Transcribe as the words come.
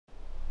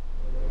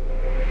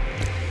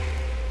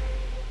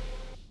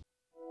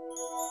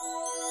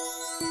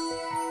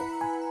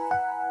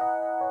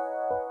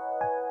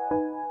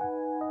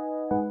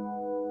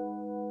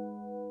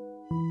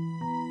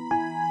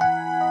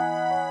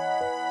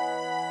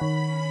Tell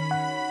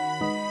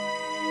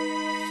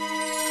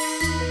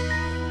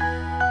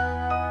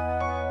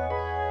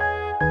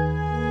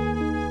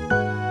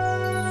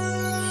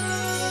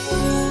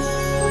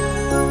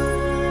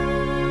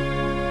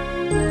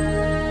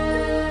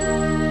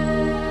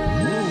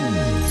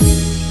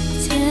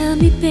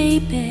me,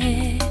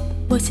 baby,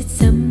 was it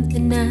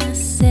something I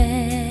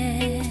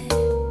said?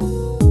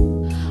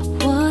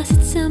 Was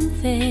it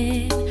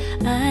something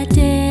I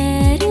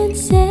didn't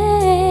say?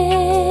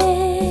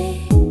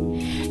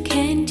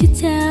 Can you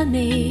tell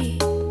me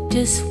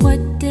just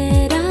what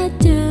did I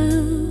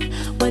do?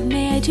 What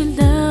made your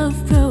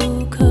love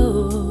grow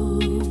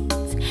cold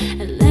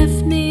and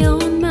left me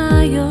on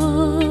my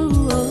own?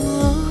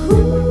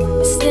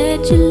 You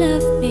said you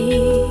loved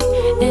me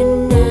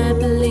and I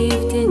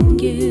believed in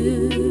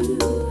you.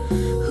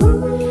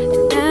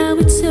 And now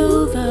it's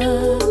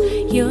over,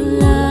 your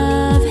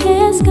love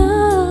has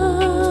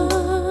gone.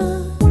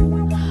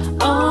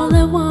 All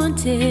I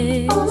want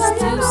is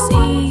to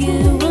see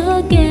you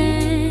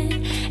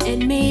again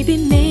and maybe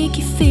make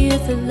you feel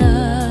the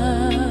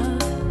love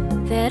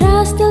that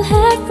I still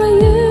have for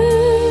you.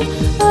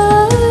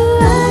 Oh,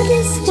 I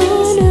just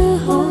wanna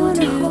hold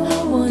you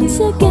once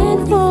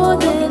again for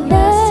the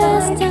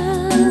last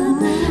time.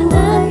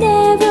 I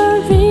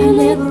never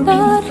really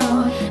thought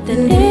that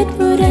it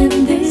would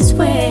end this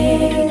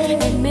way,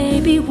 and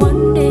maybe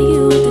one day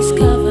you'll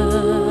discover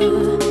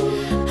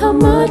how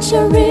much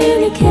I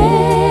really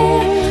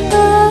care.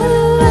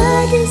 Oh,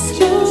 I just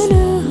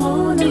wanna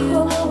hold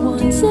you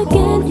once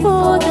again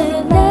for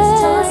the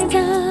last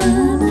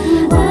time.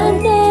 I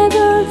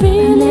never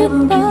really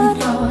thought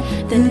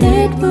that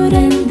it would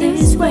end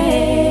this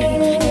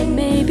way, and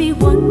maybe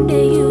one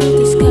day you'll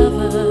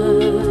discover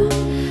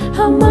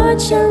how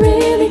much I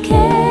really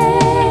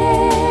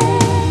care.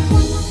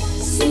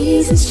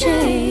 Seasons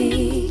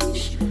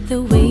change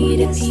the way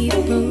that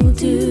people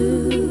do.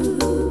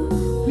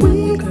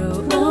 We grow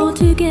old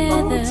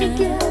together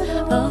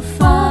or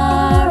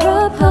far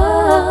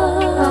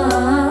apart.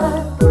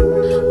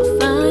 We'll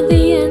find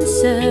the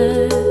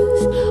answers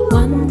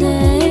one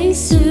day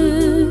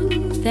soon.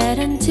 That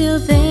until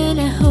then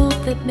I hope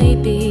that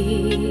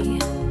maybe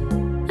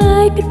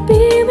I could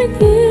be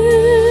with you.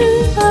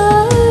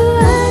 Oh,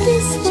 I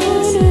just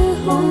wanna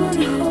hold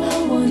you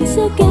once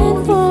again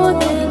for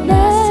the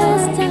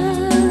last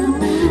time.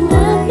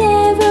 I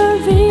never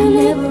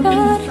really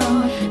thought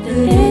that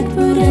it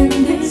would end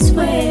this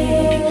way,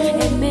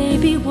 and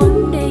maybe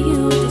one day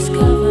you'll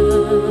discover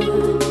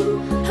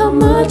how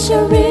much I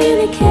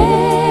really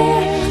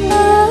care.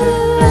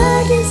 Oh,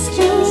 I just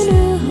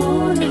wanna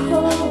hold you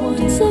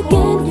once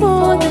again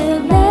for the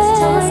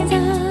last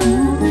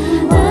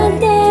time. I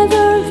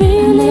never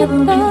really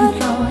thought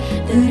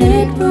that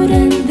it would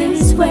end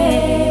this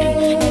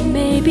way, and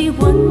maybe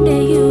one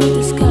day you'll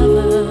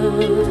discover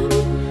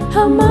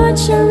how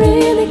much I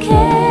really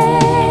care.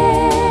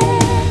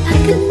 I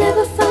could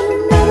never find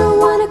another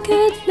one who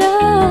could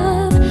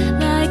love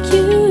like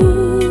you,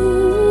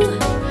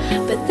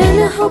 but then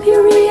I hope you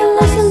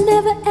realize you'll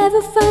never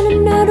ever find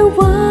another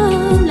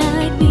one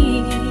like me,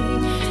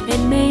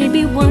 and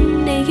maybe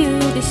one day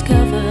you'll discover